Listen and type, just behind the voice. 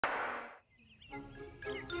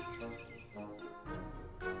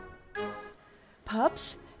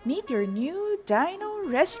Pups, meet your new Dino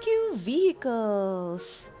Rescue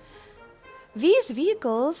Vehicles. These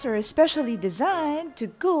vehicles are especially designed to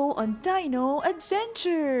go on dino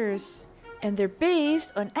adventures, and they're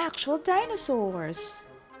based on actual dinosaurs.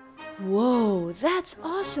 Whoa, that's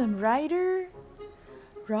awesome, Ryder!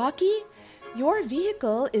 Rocky, your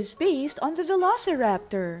vehicle is based on the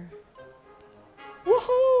Velociraptor.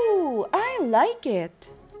 Woohoo! I like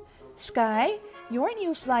it! Sky, your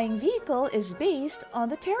new flying vehicle is based on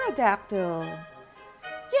the pterodactyl.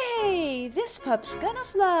 Yay! This pup's gonna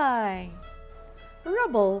fly!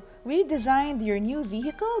 Rubble, we designed your new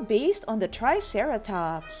vehicle based on the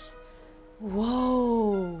triceratops.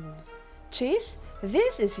 Whoa! Chase,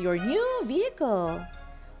 this is your new vehicle.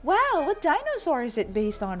 Wow, what dinosaur is it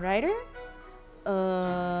based on, Ryder?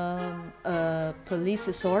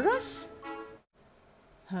 Policesaurus?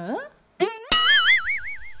 Huh?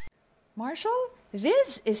 Marshall,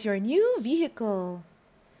 this is your new vehicle.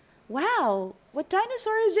 Wow, what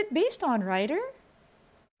dinosaur is it based on, Ryder?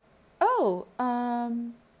 Oh,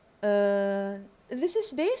 this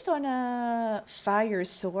is based on a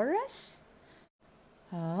Firesaurus?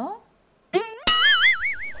 Huh?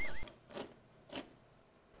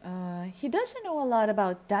 He doesn't know a lot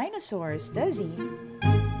about dinosaurs, does he?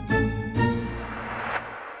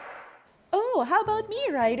 Oh, how about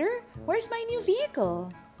me, Ryder? Where's my new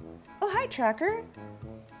vehicle? Oh, hi, Tracker.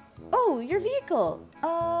 Oh, your vehicle.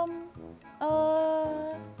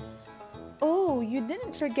 Oh, you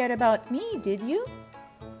didn't forget about me, did you?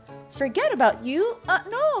 Forget about you?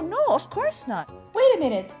 No, of course not. Wait a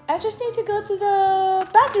minute. I just need to go to the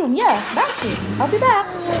bathroom. Yeah, bathroom. I'll be back.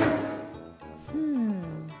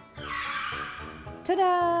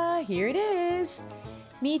 Ta-da! Here it is.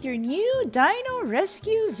 Meet your new Dino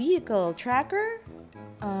Rescue Vehicle, Tracker.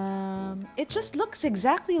 It just looks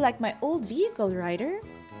exactly like my old vehicle, Ryder.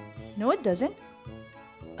 No, it doesn't.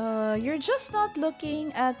 You're just not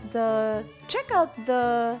looking at the... Check out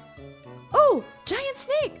the... Oh, giant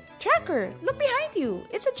snake! Tracker, look behind you.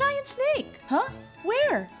 It's a giant snake. Huh?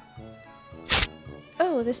 Where?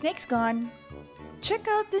 Oh, the snake's gone. Check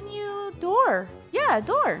out the new door. Yeah,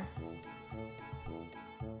 door.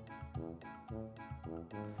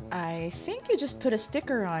 I think you just put a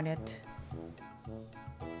sticker on it.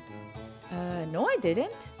 No, I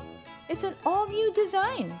didn't. It's an all-new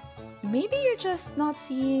design. Maybe you're just not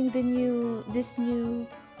seeing this new...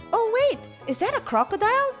 Oh, wait! Is that a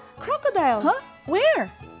crocodile? Crocodile! Huh? Where?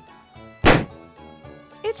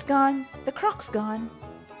 It's gone. The croc's gone.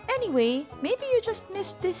 Anyway, maybe you just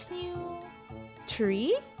missed this new...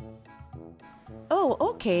 tree? Oh,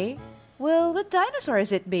 okay. Well, what dinosaur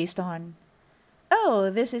is it based on? Oh,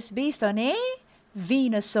 this is based on a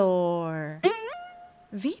Venusaur.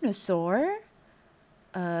 Venusaur?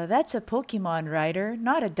 That's a Pokemon, Ryder,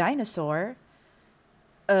 not a dinosaur.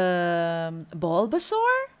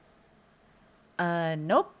 Bulbasaur?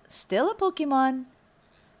 Nope, still a Pokemon.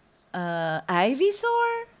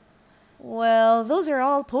 Ivysaur? Well, those are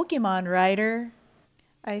all Pokemon, Ryder.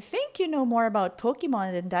 I think you know more about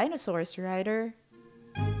Pokemon than dinosaurs, Ryder.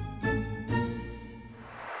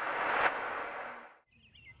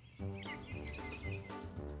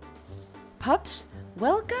 Pups,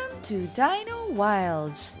 welcome to Dino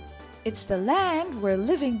Wilds. It's the land where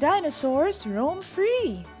living dinosaurs roam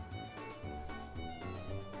free.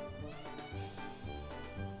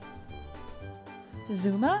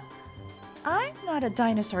 Zuma, I'm not a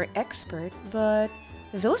dinosaur expert, but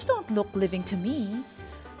those don't look living to me.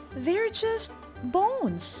 They're just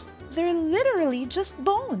bones. They're literally just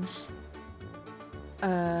bones.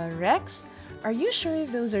 Rex, are you sure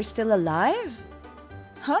those are still alive?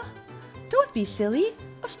 Huh? Don't be silly.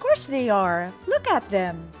 Of course they are. Look at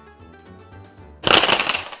them.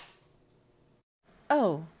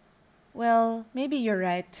 Oh, well, maybe you're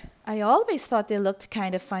right. I always thought they looked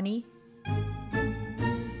kind of funny.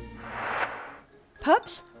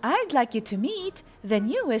 Pups, I'd like you to meet the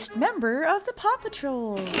newest member of the Paw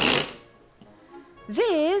Patrol.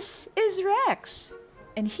 This is Rex,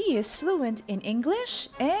 and he is fluent in English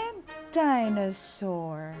and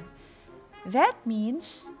dinosaur. That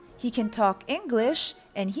means he can talk English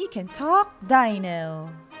and he can talk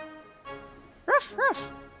dino. Ruff,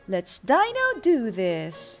 ruff, let's dino do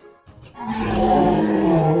this.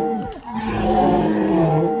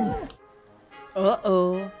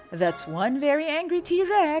 Uh-oh, that's one very angry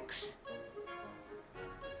T-Rex.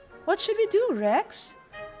 What should we do, Rex?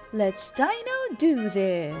 Let's dino do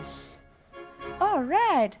this. All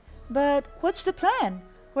right, but what's the plan?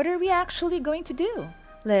 What are we actually going to do?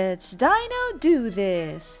 Let's dino do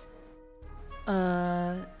this.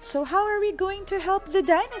 So how are we going to help the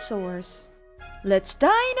dinosaurs? Let's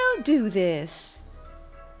dino do this.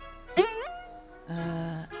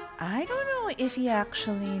 I don't know if he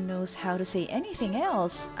actually knows how to say anything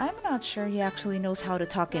else. I'm not sure he actually knows how to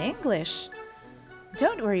talk in English.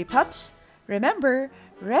 Don't worry, pups. Remember,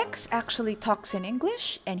 Rex actually talks in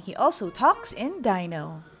English and he also talks in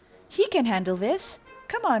Dino. He can handle this.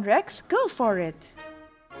 Come on, Rex, go for it.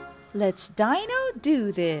 Let's Dino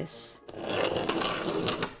do this.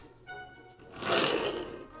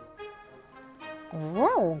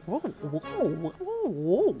 Whoa, whoa, whoa,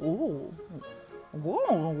 whoa, whoa.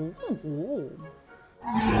 Whoa, whoa.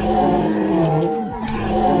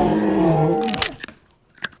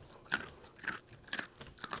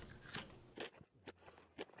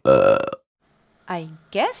 I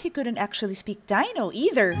guess he couldn't actually speak Dino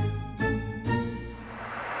either.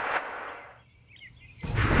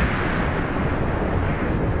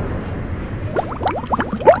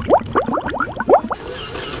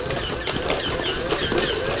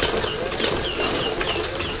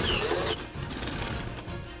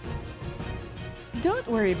 Don't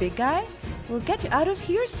worry, big guy. We'll get you out of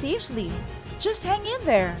here safely. Just hang in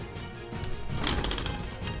there.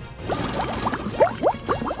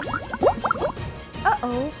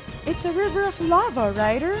 Uh-oh, it's a river of lava,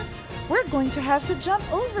 Ryder. We're going to have to jump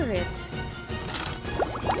over it.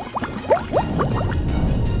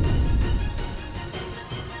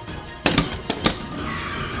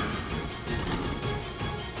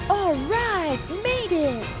 All right, made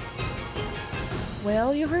it.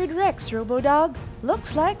 Well, you heard Rex, Robodog.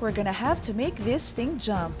 Looks like we're gonna have to make this thing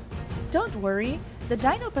jump. Don't worry, the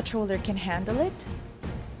Dino Patroller can handle it.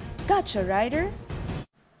 Gotcha, Ryder.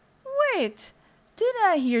 Wait, did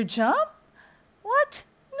I hear jump? What?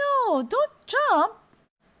 No, don't jump.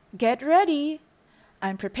 Get ready.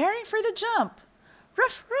 I'm preparing for the jump.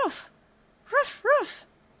 Ruff, ruff, ruff, ruff.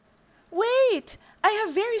 Wait, I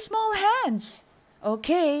have very small hands.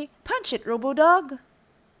 Okay, punch it, Robodog.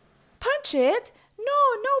 Punch it?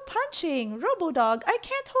 No, no punching. Robodog, I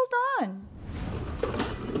can't hold on.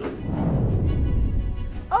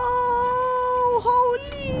 Oh,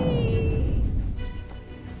 holy!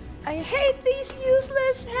 I hate these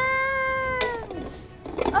useless hands.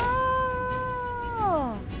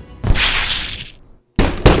 Oh!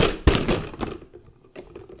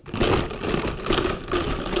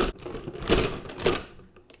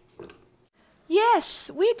 Yes,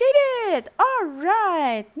 we did it! All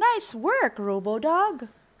right! Nice work, Robodog.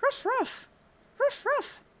 Ruff, ruff. Ruff,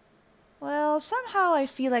 ruff. Well, somehow I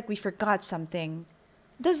feel like we forgot something.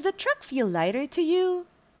 Does the truck feel lighter to you?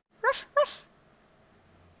 Ruff, ruff.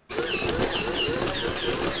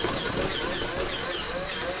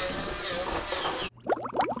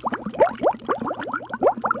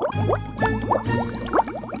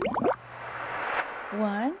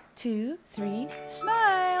 One, two, three,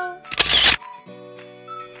 smile.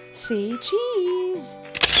 Say cheese.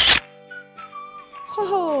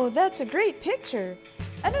 Oh, that's a great picture.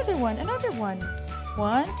 Another one, another one.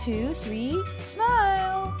 One, two, three,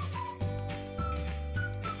 smile.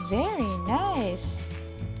 Very nice.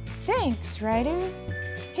 Thanks, Ryder.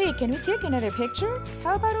 Hey, can we take another picture?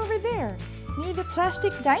 How about over there, near the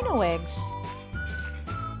plastic dino eggs?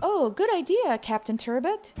 Oh, good idea, Captain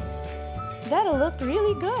Turbot. That'll look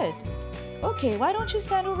really good. Okay, why don't you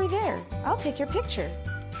stand over there? I'll take your picture.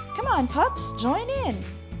 Come on, pups, join in.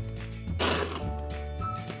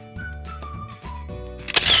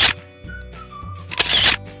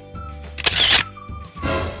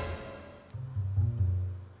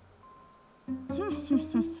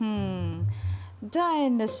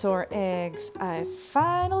 Dinosaur eggs. I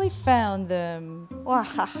finally found them.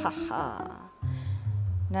 Wahahaha.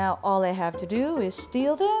 Now all I have to do is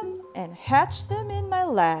steal them and hatch them in my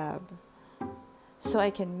lab, so I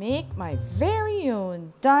can make my very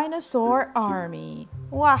own dinosaur army.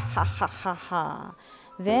 Wahahaha.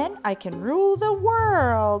 Then I can rule the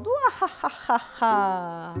world.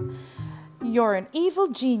 Wahahaha. You're an evil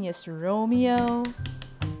genius, Romeo.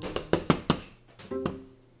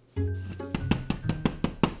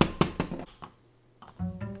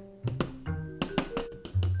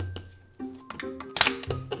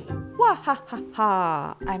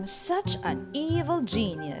 Wahahaha. I'm such an evil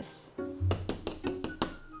genius.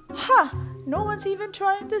 Ha! No one's even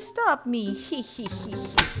trying to stop me. Hee hee hee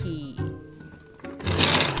hee hee.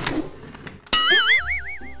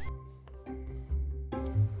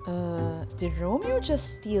 Did Romeo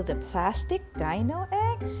just steal the plastic dino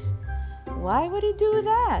eggs? Why would he do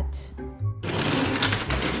that?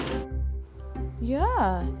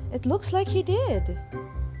 Yeah, it looks like he did.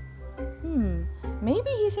 Maybe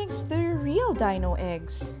he thinks they're real dino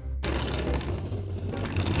eggs.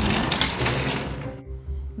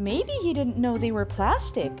 Maybe he didn't know they were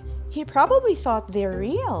plastic. He probably thought they're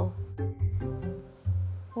real.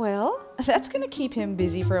 Well, that's gonna keep him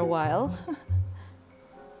busy for a while.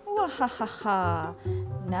 Wahahaha.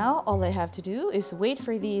 Now all I have to do is wait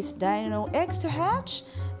for these dino eggs to hatch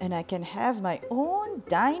and I can have my own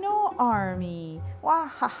dino army.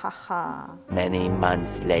 Wahahaha. Many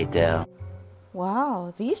months later.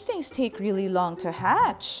 Wow, these things take really long to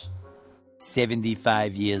hatch.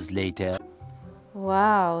 75 years later.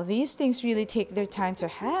 Wow, these things really take their time to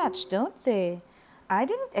hatch, don't they? I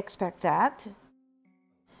didn't expect that.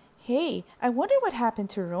 Hey, I wonder what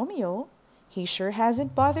happened to Romeo. He sure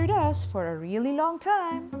hasn't bothered us for a really long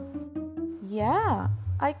time. Yeah,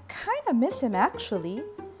 I kinda miss him actually.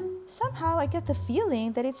 Somehow I get the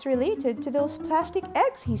feeling that it's related to those plastic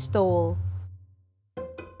eggs he stole.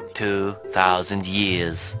 2,000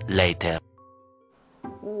 years later.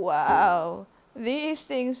 Wow, these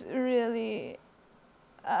things really...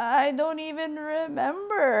 I don't even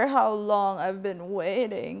remember how long I've been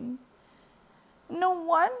waiting. No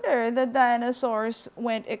wonder the dinosaurs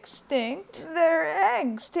went extinct. Their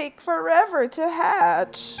eggs take forever to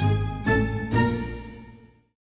hatch.